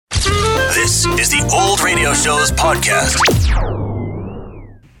This is the Old Radio Show's podcast.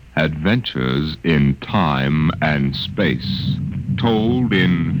 Adventures in time and space, told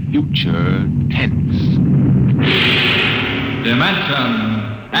in future tense.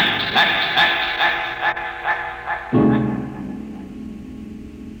 Dimension X.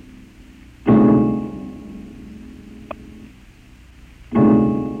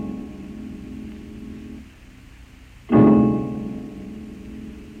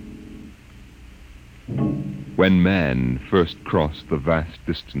 When man first crossed the vast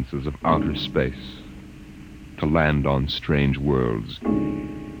distances of outer space to land on strange worlds,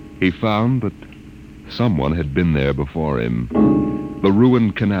 he found that someone had been there before him. The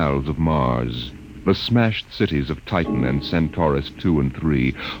ruined canals of Mars, the smashed cities of Titan and Centaurus II and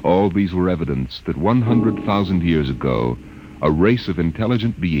III, all these were evidence that 100,000 years ago, a race of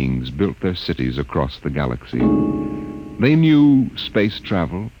intelligent beings built their cities across the galaxy. They knew space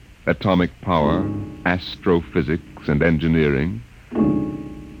travel, atomic power, astrophysics, and engineering.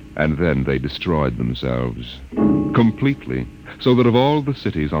 And then they destroyed themselves completely, so that of all the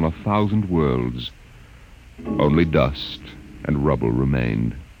cities on 1,000 worlds, only dust and rubble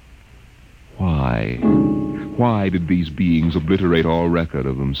remained. Why? Why did these beings obliterate all record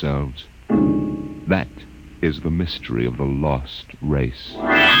of themselves? That is the mystery of the lost race.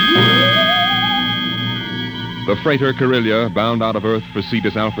 The freighter Carillia, bound out of Earth for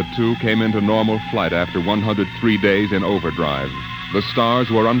Cetus Alpha 2, came into normal flight after 103 days in overdrive. The stars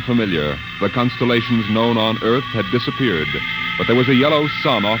were unfamiliar. The constellations known on Earth had disappeared. But there was a yellow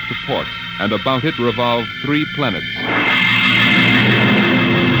sun off to port, and about it revolved 3 planets.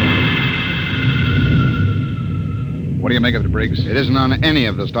 What do you make of it, Briggs? It isn't on any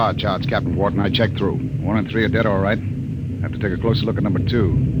of the star charts, Captain Wharton. I checked through. 1 and 3 are dead, all right. Have to take a closer look at number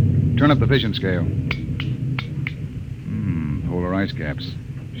 2. Turn up the vision scale. Polar ice caps.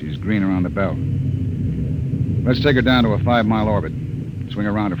 She's green around the belt. Let's take her down to a 5-mile orbit. Swing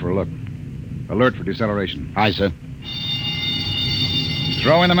around her for a look. Alert for deceleration. Aye, sir.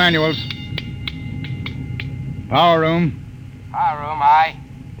 Throw in the manuals. Power room. Power room, aye.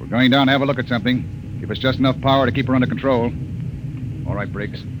 We're going down to have a look at something. Give us just enough power to keep her under control. All right,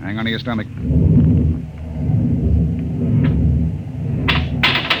 Briggs. Hang on to your stomach.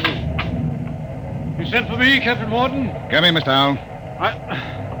 You sent for me, Captain Wharton? Come in, Mr. Howell.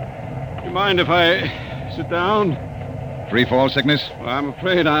 Do you mind if I sit down? Free fall sickness? Well, I'm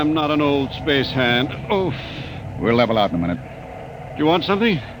afraid I'm not an old space hand. Oh. We'll level out in a minute. Do you want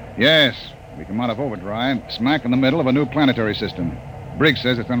something? Yes. We come out of overdrive, smack in the middle of a new planetary system. Briggs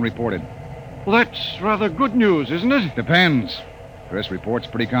says it's unreported. Well, that's rather good news, isn't it? Depends. First report's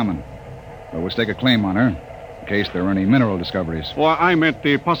pretty common. But we'll stake a claim on her, in case there are any mineral discoveries. Well, I meant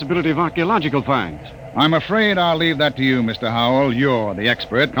the possibility of archaeological finds. I'm afraid I'll leave that to you, Mr. Howell. You're the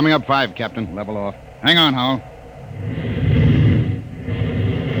expert. Coming up 5, Captain. Level off. Hang on, Howell.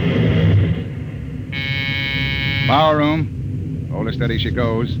 Power room. Hold her steady she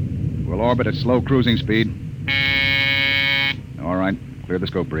goes. We'll orbit at slow cruising speed. All right. Clear the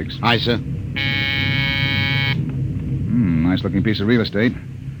scope, Briggs. Aye, sir. Nice-looking piece of real estate.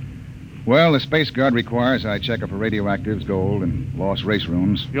 Well, the Space Guard requires I check her for radioactives, gold, and lost race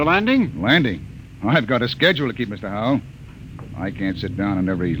runes. You're landing? Landing? I've got a schedule to keep, Mr. Howell. I can't sit down on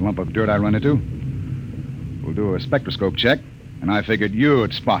every lump of dirt I run into. We'll do a spectroscope check, and I figured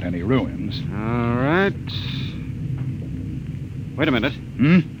you'd spot any ruins. All right. Wait a minute.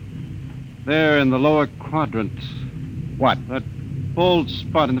 There in the lower quadrant. What? That bald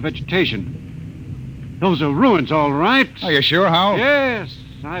spot in the vegetation. Those are ruins, all right. Are you sure, Howell? Yes.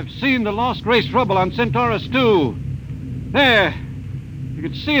 I've seen the lost race rubble on Centaurus II. There. You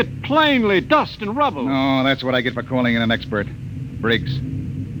can see it plainly, dust and rubble. No, that's what I get for calling in an expert. Briggs,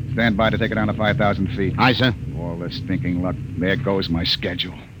 stand by to take it down to 5,000 feet. Aye, sir. All this stinking luck. There goes my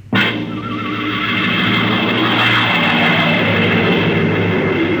schedule.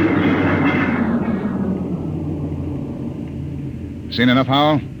 Seen enough,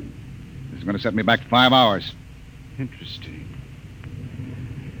 Howell? This is going to set me back 5 hours. Interesting.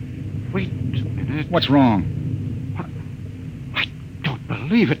 Wait a minute. What's wrong? I don't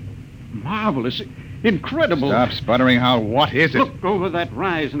believe it. Marvelous. Incredible. Stop sputtering, Howell. What is it? Look over that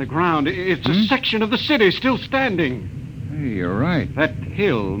rise in the ground. It's a section of the city still standing. Hey, you're right. That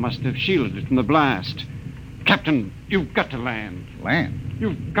hill must have shielded it from the blast. Captain, you've got to land. Land?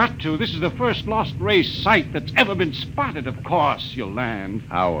 You've got to. This is the first lost race site that's ever been spotted. Of course you'll land.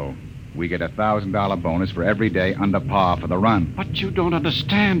 Howell, we get a $1,000 bonus for every day under par for the run. But you don't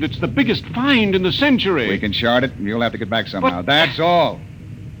understand. It's the biggest find in the century. We can chart it, and you'll have to get back somehow. But... That's all.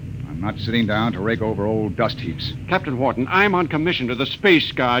 I'm I'm not sitting down to rake over old dust heaps. Captain Wharton, I'm on commission to the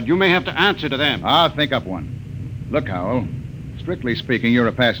Space Guard. You may have to answer to them. I'll think up one. Look, Howell, strictly speaking, you're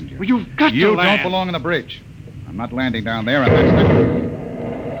a passenger. Well, you've got to You land. don't belong on the bridge. I'm not landing down there, and that's the...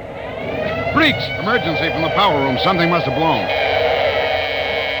 Freaks! Emergency from the power room. Something must have blown.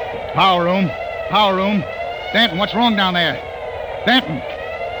 Power room. Power room. Danton, what's wrong down there? Danton!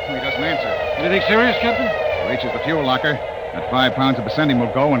 He doesn't answer. Anything serious, Captain? Reaches the fuel locker. That 5 pounds of bessendium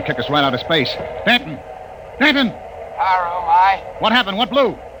will go and kick us right out of space. Danton! Danton! Power room, aye. What happened? What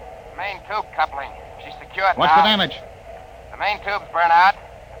blew? Main tube coupling. She's secured What's now. the damage? The main tube's burnt out.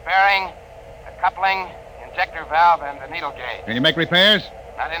 The bearing, the coupling, injector valve, and the needle gauge. Can you make repairs?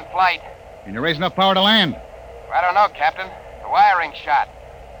 Not in flight. Can you raise enough power to land? I don't know, Captain. The wiring's shot.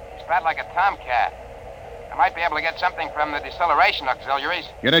 She's fat like a tomcat. I might be able to get something from the deceleration auxiliaries.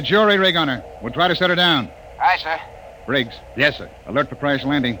 Get a jury rig on her. We'll try to set her down. Aye, sir. Briggs. Yes, sir. Alert for crash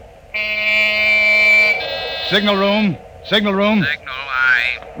landing. Signal room. Signal room. Signal,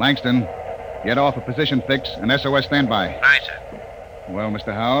 aye. Langston, get off a position fix and SOS standby. Aye, sir. Well,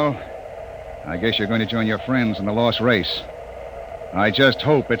 Mr. Howell, I guess you're going to join your friends in the lost race. I just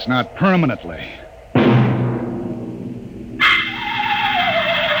hope it's not permanently.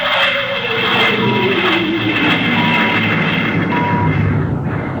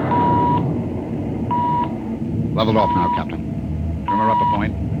 Leveled off now, Captain. Trim her up a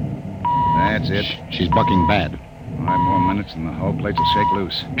point. That's it. She's bucking bad. 5 more minutes and the hull plates will shake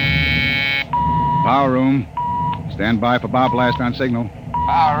loose. Power room. Stand by for bow blast on signal.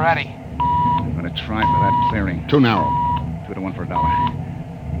 Power ready. I'm going to try for that clearing. Too narrow. 2 to 1 for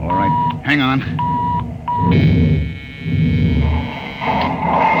 $1. All right. Hang on.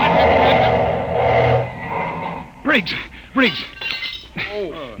 Briggs! Briggs!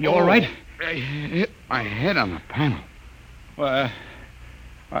 You all right? I hit my head on the panel. Well,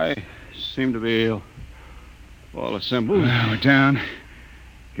 I seem to be all assembled. Well, we're down.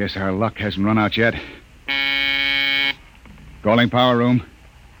 Guess our luck hasn't run out yet. Calling power room.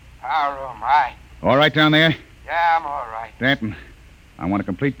 Power room, aye. All right down there? Yeah, I'm all right. Danton, I want a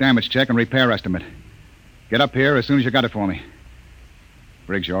complete damage check and repair estimate. Get up here as soon as you got it for me.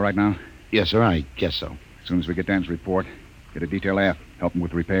 Briggs, you all right now? Yes, sir. I guess so. As soon as we get Danton's report, get a detail aft. Help him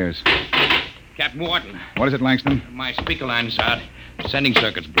with repairs. Captain Wharton, What is it, Langston? my speaker line's out. Sending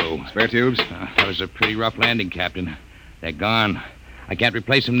circuits blew. Spare tubes? That was a pretty rough landing, Captain. They're gone. I can't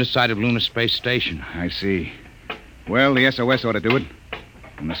replace them this side of Lunar Space Station. I see. Well, the SOS ought to do it.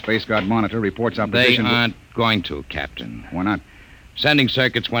 And the Space Guard monitor reports our They position. aren't going to, Captain. Why not? Sending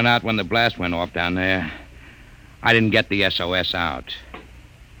circuits went out when the blast went off down there. I didn't get the SOS out.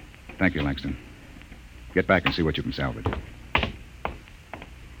 Thank you, Langston. Get back and see what you can salvage.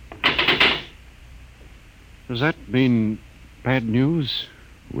 Does that mean bad news?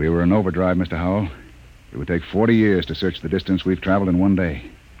 We were in overdrive, Mr. Howell. It would take 40 years to search the distance we've traveled in one day.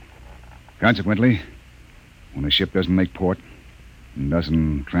 Consequently, when the ship doesn't make port and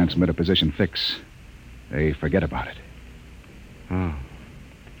doesn't transmit a position fix, they forget about it. Oh.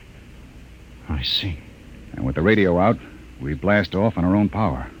 I see. And with the radio out, we blast off on our own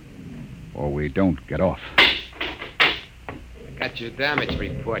power. Or we don't get off. Got your damage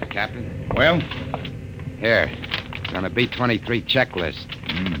report, Captain. Well, Here. It's on a B-23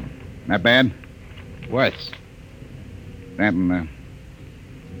 checklist. not bad. Worse. Danton,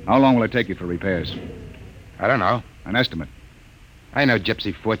 how long will it take you for repairs? I don't know. An estimate. I know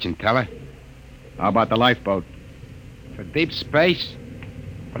gypsy fortune teller. How about the lifeboat? For deep space?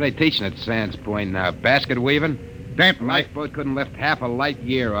 What are they teaching at Sands Point now? Basket weaving? Danton, Lifeboat couldn't lift half a light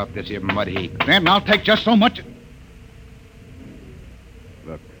year off this here mud heap. Danton, I'll take just so much.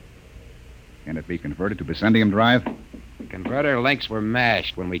 Look, can it be converted to bessendium drive? Converter links were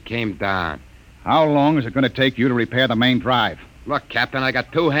mashed when we came down. How long is it going to take you to repair the main drive? Look, Captain, I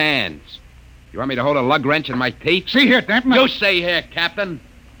got 2 hands. You want me to hold a lug wrench in my teeth? See here, Danton. You stay here, Captain.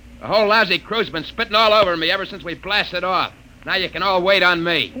 The whole lousy crew's been spitting all over me ever since we blasted off. Now you can all wait on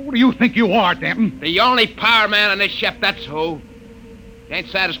me. Who do you think you are, Danton? The only power man on this ship, that's who. You ain't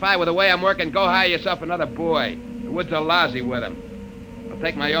satisfied with the way I'm working, go hire yourself another boy. The woods are lousy with him. I'll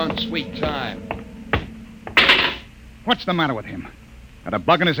take my own sweet time. What's the matter with him? Got a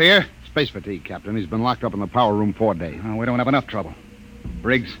bug in his ear? Space fatigue, Captain. He's been locked up in the power room 4 days. Oh, we don't have enough trouble.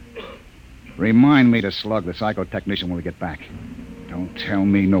 Briggs, remind me to slug the psychotechnician when we get back. Don't tell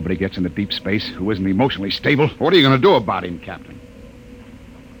me nobody gets into deep space who isn't emotionally stable. What are you going to do about him, Captain?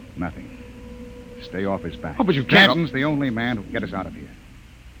 Nothing. Stay off his back. Oh, but you can't- Danton's the only man who can get us out of here.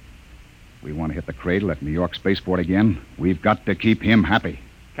 We want to hit the cradle at New York Spaceport again. We've got to keep him happy.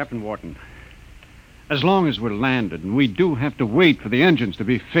 Captain Wharton, As long as we're landed and we do have to wait for the engines to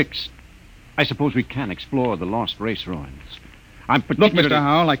be fixed, I suppose we can explore the lost race ruins. I'm Look, particularly... Mr.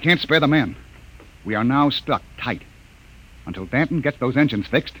 Howell, I can't spare the men. We are now stuck tight until Danton gets those engines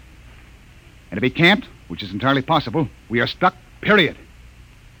fixed. And if he can't, which is entirely possible, we are stuck, period.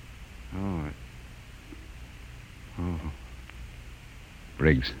 Oh.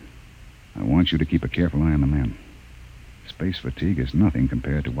 Briggs, I want you to keep a careful eye on the men. Space fatigue is nothing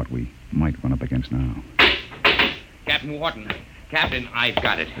compared to what we might run up against now. Captain Wharton. Captain, I've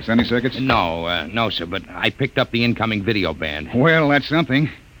got it. Is there any circuits? No, sir, but I picked up the incoming video band. Well, that's something.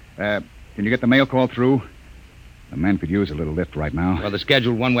 Can you get the mail call through? The men could use a little lift right now. Well, the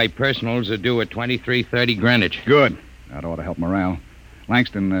scheduled one-way personals are due at 23:30 Greenwich. Good. That ought to help morale.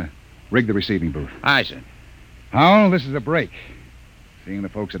 Langston, rig the receiving booth. Aye, sir. Howell, this is a break. Seeing the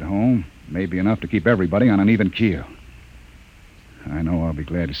folks at home may be enough to keep everybody on an even keel. I know I'll be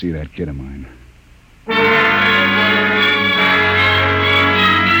glad to see that kid of mine.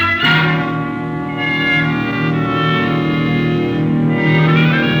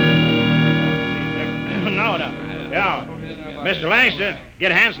 Yeah. Mr. Langston,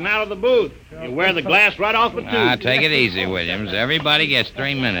 get Hanson out of the booth. You wear the glass right off the tube. Take it easy, Williams. Everybody gets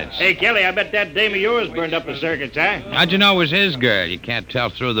 3 minutes. Hey, Kelly, I bet that dame of yours burned up the circuits, huh? How'd you know it was his girl? You can't tell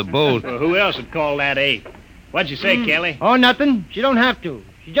through the booth. Well, who else would call that eight? What'd you say, Kelly? Oh, nothing. She don't have to.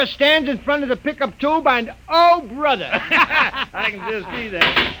 She just stands in front of the pickup tube and, oh, brother. I can just see that.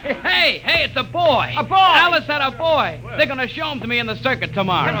 Hey, it's a boy. A boy. Alice had a boy. They're going to show him to me in the circuit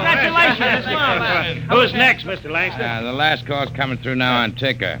tomorrow. Congratulations. Who's next, Mr. Langston? The last call's coming through now on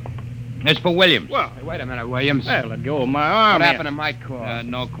ticker. It's for Williams. Well, hey, wait a minute, Williams. Hey, let go of my arm. What happened to my call?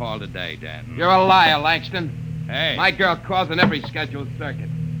 No call today, Dan. You're a liar, Langston. Hey. My girl calls on every scheduled circuit.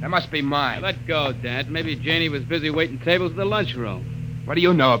 That must be mine. Let go, Dad. Maybe Janie was busy waiting tables at the lunchroom. What do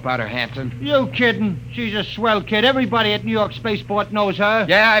you know about her, Hanson? You kidding? She's a swell kid. Everybody at New York Spaceport knows her.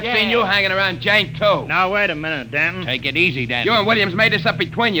 Yeah, I've seen you hanging around Jane, too. Now, wait a minute, Danton. Take it easy, Dan. You and Williams made this up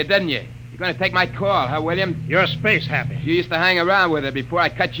between you, didn't you? You're going to take my call, huh, Williams? You're space happy. You used to hang around with her before I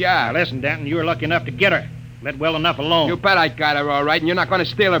cut you out. Now, listen, Danton, you were lucky enough to get her. Let well enough alone. You bet I got her all right, and you're not going to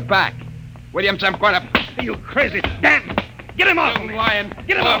steal her back. Williams, I'm going to... Are you crazy? Danton! Get him off! You lying.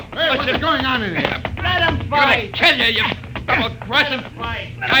 Get him off! Hey, what's going on in here? Let him I'm fight. going to kill you, you double-crossing...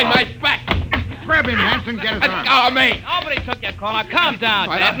 Behind my back. Grab him, Hanson. Get his arm. Oh, me. Nobody took your call. Now, calm down,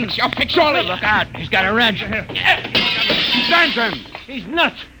 Dad. I'll fix all of you. Look out. He's got a wrench. Danton! He's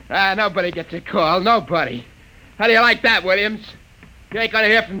nuts. Nobody gets a call. Nobody. How do you like that, Williams? You ain't going to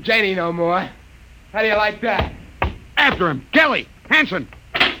hear from Janie no more. How do you like that? After him. Kelly! Hanson!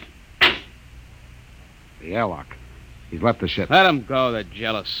 The airlock. He's left the ship. Let him go, the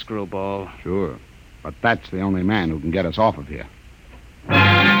jealous screwball. Sure. But that's the only man who can get us off of here.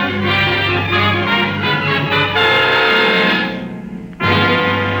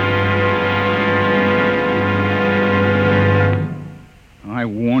 I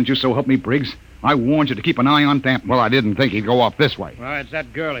warned you, so help me, Briggs. I warned you to keep an eye on Danton. Well, I didn't think he'd go off this way. Well, it's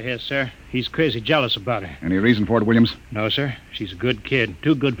that girl of his, sir. He's crazy jealous about her. Any reason for it, Williams? No, sir. She's a good kid.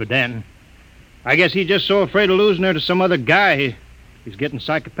 Too good for Danton. I guess he's just so afraid of losing her to some other guy, he's getting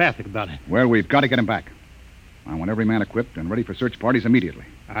psychopathic about it. Well, we've got to get him back. I want every man equipped and ready for search parties immediately.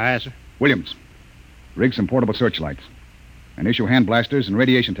 Aye, sir. Williams, rig some portable searchlights and issue hand blasters and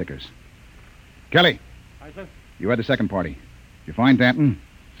radiation tickers. Kelly. Aye, sir. You had the second party. If you find Danton,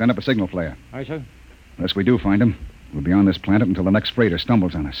 send up a signal flare. Aye, sir. Unless we do find him, we'll be on this planet until the next freighter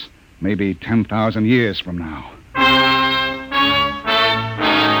stumbles on us. Maybe 10,000 years from now.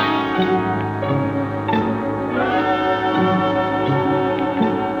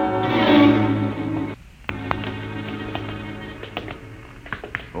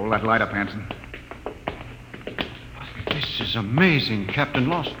 Hold that light up, Hanson. This is amazing, Captain.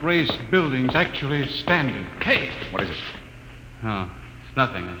 Lost Race building's actually standing. Hey. What is it? Oh, it's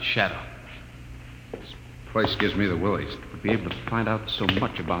nothing. A shadow. Place gives me the willies. We'll be able to find out so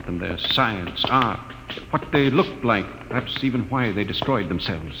much about them, their science, art, what they looked like, perhaps even why they destroyed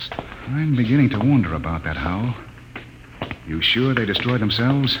themselves. I'm beginning to wonder about that, Howell. You sure they destroyed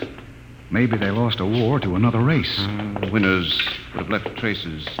themselves? Maybe they lost a war to another race. The winners would have left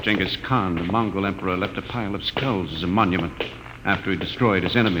traces. Genghis Khan, the Mongol emperor, left a pile of skulls as a monument after he destroyed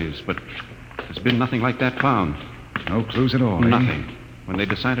his enemies, but there's been nothing like that found. No clues at all, eh? Nothing. When they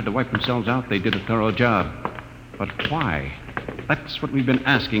decided to wipe themselves out, they did a thorough job. But why? That's what we've been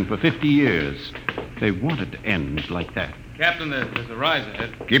asking for 50 years. They wanted to end like that. Captain, there's a rise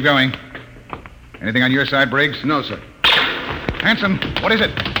ahead. Keep going. Anything on your side, Briggs? No, sir. Hanson, what is it?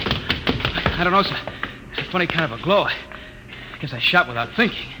 I don't know, sir. It's a funny kind of a glow. I guess I shot without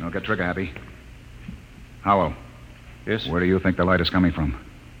thinking. Don't get trigger happy. Howell. Yes? Where do you think the light is coming from?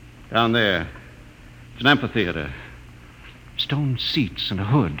 Down there. It's an amphitheater. Stone seats and a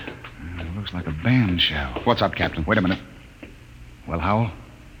hood. It looks like a band shell. What's up, Captain? Wait a minute. Well, Howell?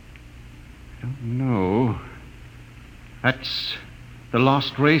 No. That's the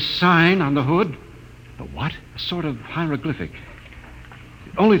Lost Race sign on the hood. The what? A sort of hieroglyphic.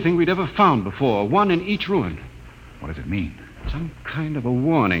 The only thing we'd ever found before. One in each ruin. What does it mean? Some kind of a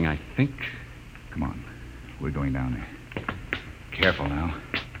warning, I think. Come on. We're going down there. Careful now.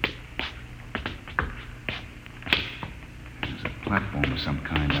 There's a platform of some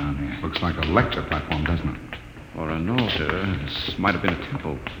kind down there. Looks like a lecture platform, doesn't it? Or an altar. This might have been a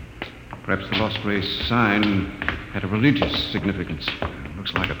temple. Perhaps the Lost Race sign had a religious significance. It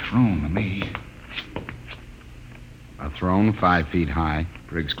looks like a throne to me. A throne 5 feet high.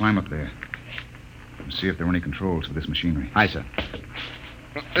 Briggs, climb up there. And see if there are any controls for this machinery. Aye, sir.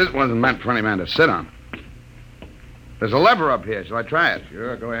 This wasn't meant for any man to sit on. There's a lever up here. Shall I try it?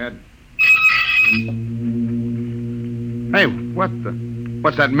 Sure, go ahead. Hey,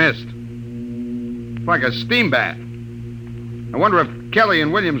 what's that mist? It's like a steam bath. I wonder if Kelly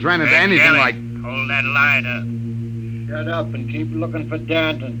and Williams ran into anything Kelly, like... hold that light up. Shut up and keep looking for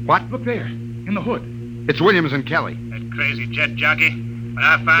Danton. What? Look there, in the hood. It's Williams and Kelly. That crazy jet jockey. When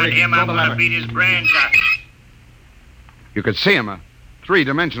I find Briggs, him, I'm pull the going to lever. beat his brains out. You could see him, a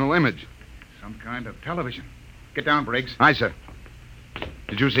 3-dimensional image. Some kind of television. Get down, Briggs. Aye, sir.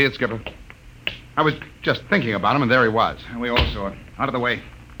 Did you see it, Skipper? I was just thinking about him, and there he was. And we all saw it. Out of the way.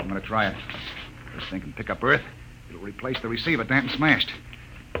 I'm going to try it. This thing can pick up Earth. It'll replace the receiver Danton smashed.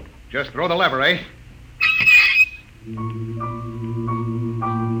 Just throw the lever, eh?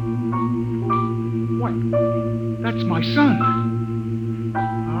 What? That's my son.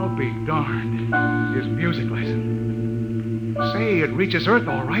 I'll be darned. His music lesson. Say, it reaches Earth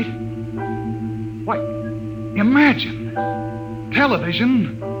all right. What? Imagine.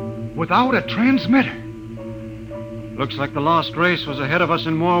 Television without a transmitter. Looks like the Lost Race was ahead of us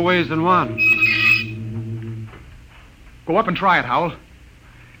in more ways than one. Go up and try it, Howell.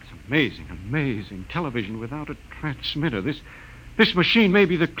 It's amazing, amazing. Television without a transmitter. This machine may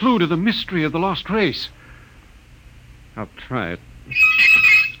be the clue to the mystery of the Lost Race. I'll try it.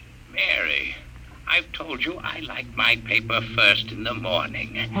 Mary, I've told you I like my paper first in the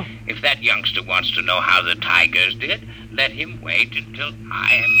morning. If that youngster wants to know how the Tigers did, let him wait until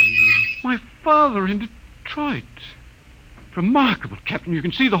I am... My father in Detroit. Remarkable, Captain. You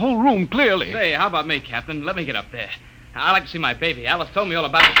can see the whole room clearly. Say, how about me, Captain? Let me get up there. I'd like to see my baby. Alice told me all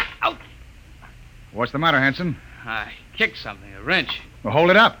about it. Out! What's the matter, Hanson? I kicked something, a wrench. Well, hold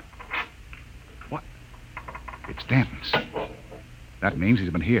it up. What? It's Danton's. That means he's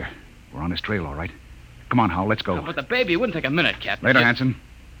been here. We're on his trail, all right. Come on, Howell, let's go. Oh, but the baby, it wouldn't take a minute, Captain. Later, Hanson.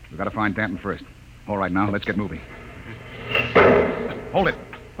 We've got to find Danton first. All right, now, let's get moving. Hold it.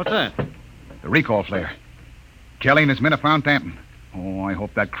 What's that? The recall flare. Kelly and his men have found Danton. Oh, I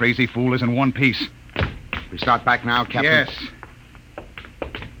hope that crazy fool is in one piece. We start back now, Captain? Yes.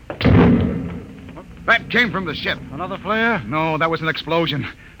 That came from the ship. Another flare? No, that was an explosion.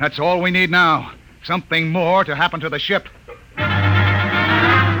 That's all we need now. Something more to happen to the ship.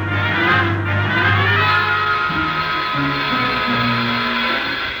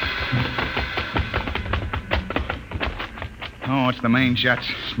 Oh, it's the main jets.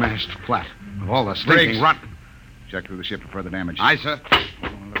 Smashed flat. With all the sleeping Briggs. rot. Check through the ship for further damage. Aye, sir.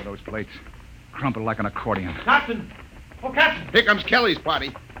 Oh, look at those plates. Crumpled like an accordion. Captain! Oh, Captain! Here comes Kelly's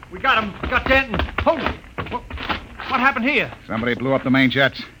party. We got him. Got Danton. Hold it. What happened here? Somebody blew up the main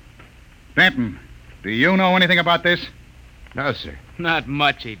jets. Danton, do you know anything about this? No, sir. Not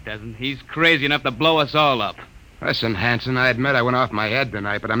much, he doesn't. He's crazy enough to blow us all up. Listen, Hanson, I admit I went off my head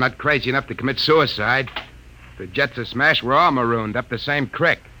tonight, but I'm not crazy enough to commit suicide. If the jets are smashed, we're all marooned up the same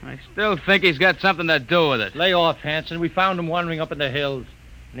creek. I still think he's got something to do with it. Lay off, Hanson. We found him wandering up in the hills.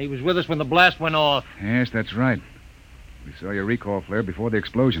 And he was with us when the blast went off. Yes, that's right. We saw your recall flare before the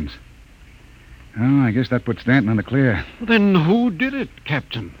explosions. Oh, I guess that puts Danton in the clear. Then who did it,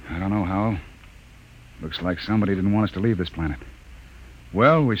 Captain? I don't know, Howell. Looks like somebody didn't want us to leave this planet.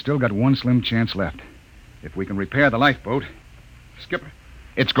 Well, we still got one slim chance left. If we can repair the lifeboat. Skipper,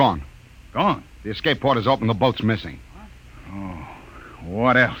 it's gone. Gone? The escape port is open. The boat's missing. Oh,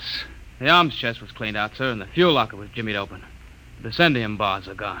 what else? The arms chest was cleaned out, sir, and the fuel locker was jimmied open. The descendium bars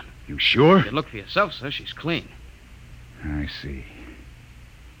are gone. You sure? You can look for yourself, sir. She's clean. I see.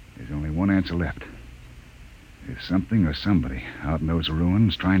 There's only one answer left. There's something or somebody out in those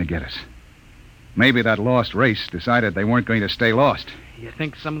ruins trying to get us. Maybe that lost race decided they weren't going to stay lost. You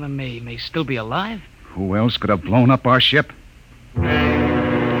think some of them may still be alive? Who else could have blown up our ship?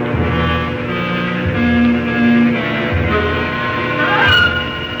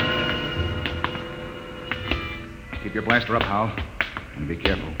 your blaster up, Hal. And be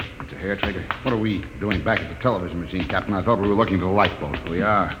careful. It's a hair trigger. What are we doing back at the television machine, Captain? I thought we were looking for the lifeboat. We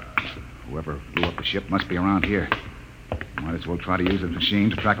are. Whoever blew up the ship must be around here. Might as well try to use the machine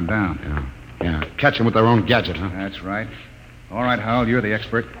to track them down. Yeah. Catch them with their own gadget, huh? That's right. All right, Hal, you're the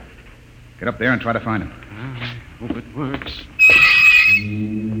expert. Get up there and try to find him. I hope it works.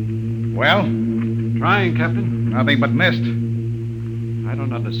 Well? Trying, Captain. Nothing but mist. I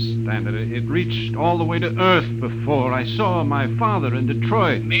don't understand it. It reached all the way to Earth before. I saw my father in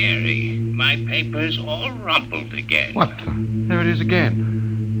Detroit. Mary, my paper's all rumpled again. What? There it is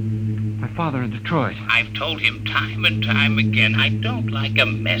again. My father in Detroit. I've told him time and time again I don't like a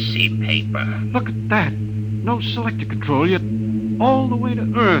messy paper. Look at that. No selector control, yet all the way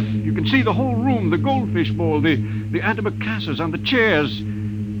to Earth. You can see the whole room, the goldfish bowl, the antimacassars on the chairs.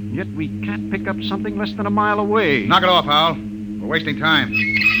 Yet we can't pick up something less than a mile away. Knock it off, Hal. We're wasting time.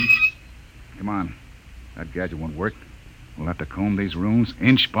 Come on. That gadget won't work. We'll have to comb these rooms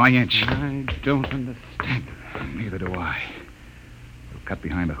inch by inch. I don't understand. Neither do I. We'll cut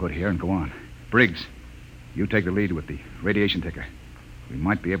behind the hood here and go on. Briggs, you take the lead with the radiation ticker. We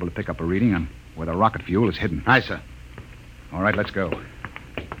might be able to pick up a reading on where the rocket fuel is hidden. Aye, sir. All right, let's go.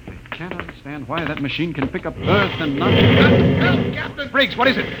 I can't understand why that machine can pick up Earth and not... Help, Captain! Briggs, what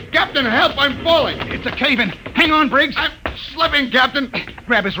is it? Captain, help! I'm falling! It's a cave-in. Hang on, Briggs. I'm slipping, Captain.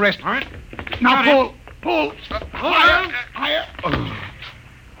 Grab his wrist. All right. Now pull. Pull. Higher! Higher! Oh.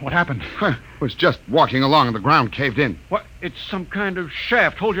 What happened? I was just walking along and the ground caved in. What? It's some kind of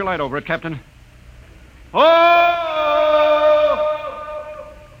shaft. Hold your light over it, Captain. Oh!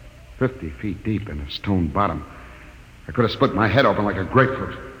 50 feet deep in a stone bottom. I could have split my head open like a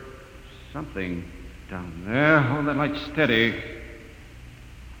grapefruit. Something down there. Hold that light steady.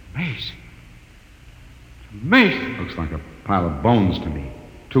 Amazing. Amazing. Looks like a pile of bones to me.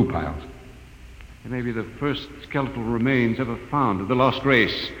 2 piles. They may be the first skeletal remains ever found of the lost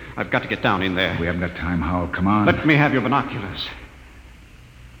race. I've got to get down in there. We haven't got time, Hal. Come on. Let me have your binoculars.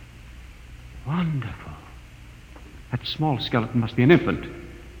 Wonderful. That small skeleton must be an infant.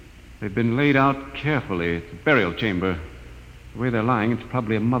 They've been laid out carefully. It's a burial chamber. The way they're lying, it's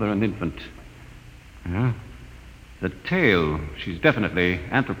probably a mother and infant. Yeah. The tail, she's definitely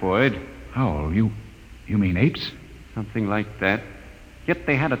anthropoid. Oh, you mean apes? Something like that. Yet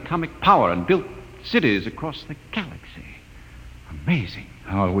they had atomic power and built cities across the galaxy. Amazing.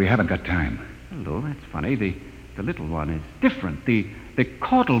 Oh, we haven't got time. Hello, that's funny. The little one is different. The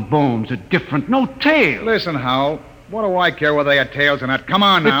caudal bones are different. No tail. Listen, Hal. What do I care whether they had tails or not? Come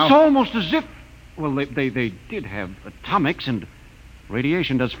on now. It's almost as if... Well, they did have atomics, and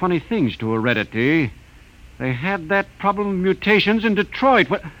radiation does funny things to heredity. They had that problem of mutations in Detroit.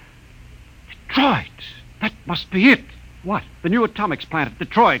 What? Detroit? That must be it. What? The new atomics plant at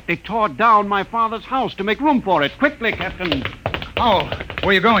Detroit. They tore down my father's house to make room for it. Quickly, Captain. Oh, where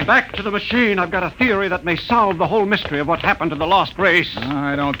are you going? Back to the machine. I've got a theory that may solve the whole mystery of what happened to the lost race.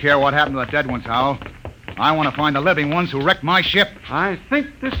 I don't care what happened to the dead ones, Hal. I want to find the living ones who wrecked my ship. I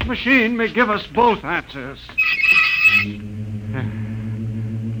think this machine may give us both answers.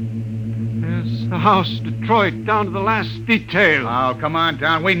 There's the house, Detroit, down to the last detail. Oh, come on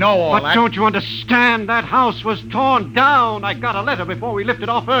down. We know all that. But don't you understand? That house was torn down. I got a letter before we lifted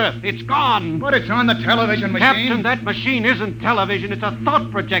off Earth. It's gone. But it's on the television machine. Captain, that machine isn't television. It's a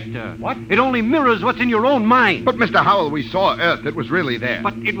thought projector. What? It only mirrors what's in your own mind. But, Mr. Howell, we saw Earth. It was really there.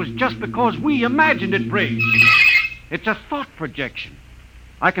 But it was just because we imagined it, Briggs. It's a thought projection.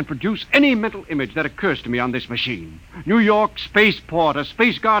 I can produce any mental image that occurs to me on this machine. New York spaceport, a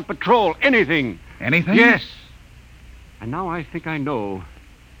Space Guard patrol, anything. Anything? Yes. And now I think I know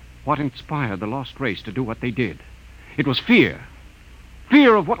what inspired the lost race to do what they did. It was fear.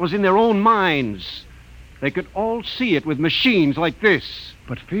 Fear of what was in their own minds. They could all see it with machines like this.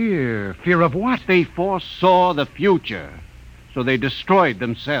 But fear? Fear of what? They foresaw the future. So they destroyed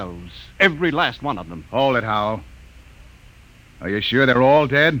themselves. Every last one of them. Hold it, Howell. Are you sure they're all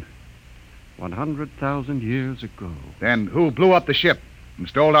dead? 100,000 years ago. Then who blew up the ship and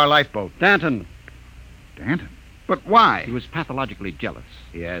stole our lifeboat? Danton. Danton? But why? He was pathologically jealous.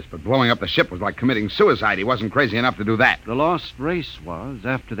 Yes, but blowing up the ship was like committing suicide. He wasn't crazy enough to do that. The lost race was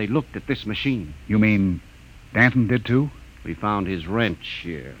after they looked at this machine. You mean Danton did too? We found his wrench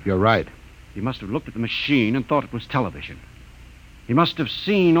here. You're right. He must have looked at the machine and thought it was television. He must have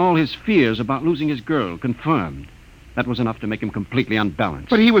seen all his fears about losing his girl confirmed. That was enough to make him completely unbalanced.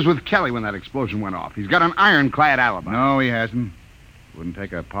 But he was with Kelly when that explosion went off. He's got an ironclad alibi. No, he hasn't. Wouldn't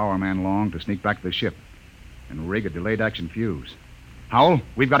take a power man long to sneak back to the ship and rig a delayed action fuse. Howell,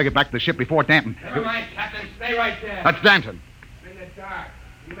 we've got to get back to the ship before Danton. Never mind, Captain. Stay right there. That's Danton. I'm in the dark.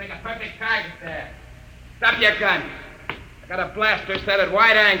 You make a perfect target there. Stop your gun. Got a blaster set at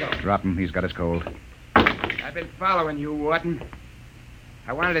wide angle. Drop him. He's got his cold. I've been following you, Wharton.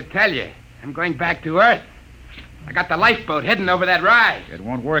 I wanted to tell you, I'm going back to Earth. I got the lifeboat hidden over that rise. It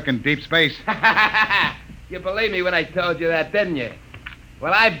won't work in deep space. You believed me when I told you that, didn't you?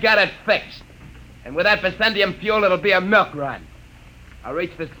 Well, I've got it fixed. And with that Vicendium fuel, it'll be a milk run. I'll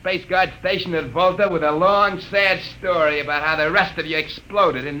reach the Space Guard station at Volta with a long, sad story about how the rest of you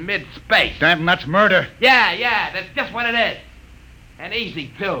exploded in mid-space. Danton, that's murder. Yeah, that's just what it is. And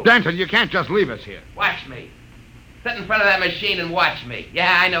easy, too. Danton, you can't just leave us here. Watch me. Sit in front of that machine and watch me.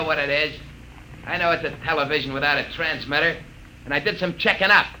 Yeah, I know what it is. I know it's a television without a transmitter. And I did some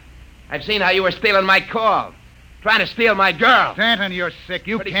checking up. I've seen how you were stealing my calls. Trying to steal my girl. Danton, you're sick.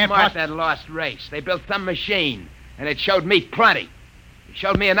 You Pretty can't... smart, that lost race. They built some machine, and it showed me plenty. It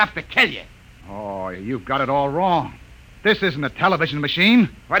showed me enough to kill you. Oh, you've got it all wrong. This isn't a television machine.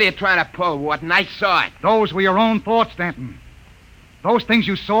 What are you trying to pull, Wharton? I saw it. Those were your own thoughts, Danton. Those things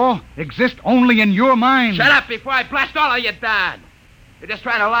you saw exist only in your mind. Shut up before I blast all of you down. You're just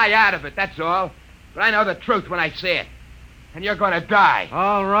trying to lie out of it, that's all. But I know the truth when I see it. And you're going to die.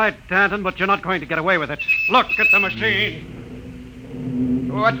 All right, Danton, but you're not going to get away with it. Look at the machine.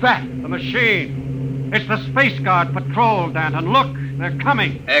 What's that? The machine. It's the Space Guard patrol, Danton. Look, they're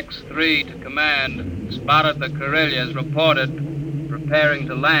coming. X3 to command. Spotted the Corellias. Reported. Preparing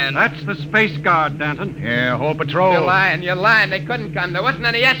to land. That's the Space Guard, Danton. Yeah, whole patrol. You're lying. They couldn't come. There wasn't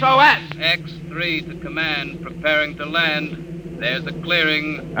any SOS. X3 to command. Preparing to land. There's the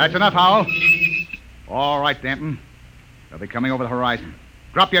clearing. That's enough, Howell. All right, Danton. They'll be coming over the horizon.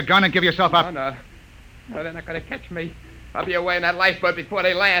 Drop your gun and give yourself up. Oh, no. No, they're not going to catch me. I'll be away in that lifeboat before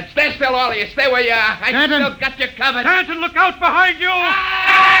they land. Stay still, all of you. Stay where you are. I still got you covered. Danton, look out behind you!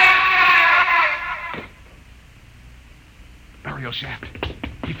 Burial shaft.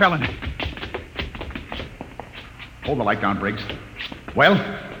 He fell in it. Hold the light down, Briggs. Well?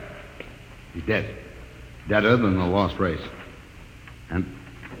 He's dead. Deader than the lost race. And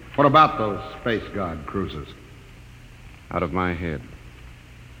what about those Space Guard cruisers? Out of my head.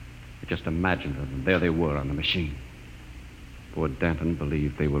 I just imagined them, and there they were on the machine. Poor Danton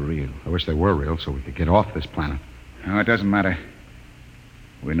believed they were real. I wish they were real so we could get off this planet. No, it doesn't matter.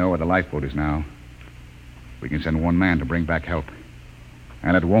 We know where the lifeboat is now. We can send one man to bring back help.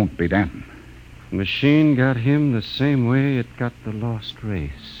 And it won't be Danton. The machine got him the same way it got the lost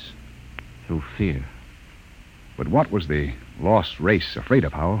race. Through fear. But what was the lost race afraid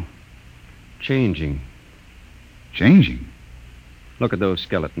of, Howell? Changing. Changing? Look at those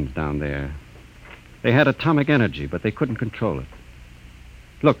skeletons down there. They had atomic energy, but they couldn't control it.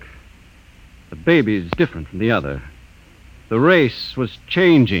 Look, the baby's different from the other. The race was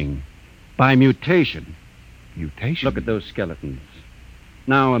changing by mutation. Mutation? Look at those skeletons.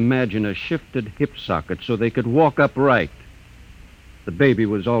 Now imagine a shifted hip socket so they could walk upright. The baby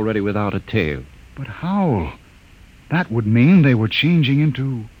was already without a tail. But Howell, that would mean they were changing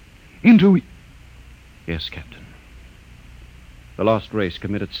into... Yes, Captain. The lost race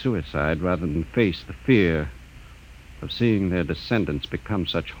committed suicide rather than face the fear of seeing their descendants become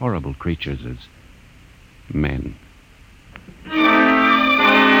such horrible creatures as men.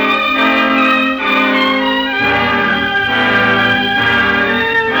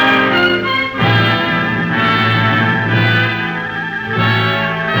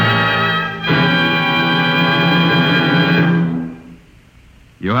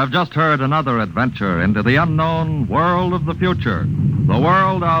 You have just heard another adventure into the unknown world of the future. The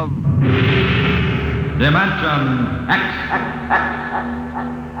world of Dimension X.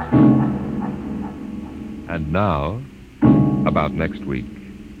 And now, about next week.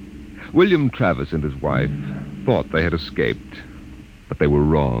 William Travis and his wife thought they had escaped, but they were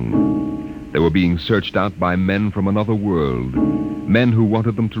wrong. They were being searched out by men from another world, men who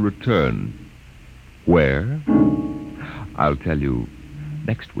wanted them to return. Where? I'll tell you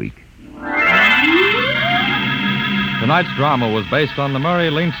next week. Tonight's drama was based on the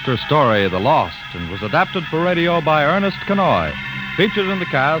Murray Leinster story, The Lost, and was adapted for radio by Ernest Kenoy. Featured in the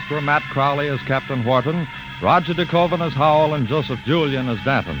cast were Matt Crowley as Captain Wharton, Roger DeKoven as Howell, and Joseph Julian as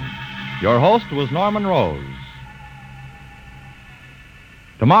Danton. Your host was Norman Rose.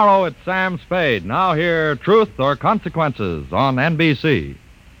 Tomorrow it's Sam Spade. Now hear Truth or Consequences on NBC.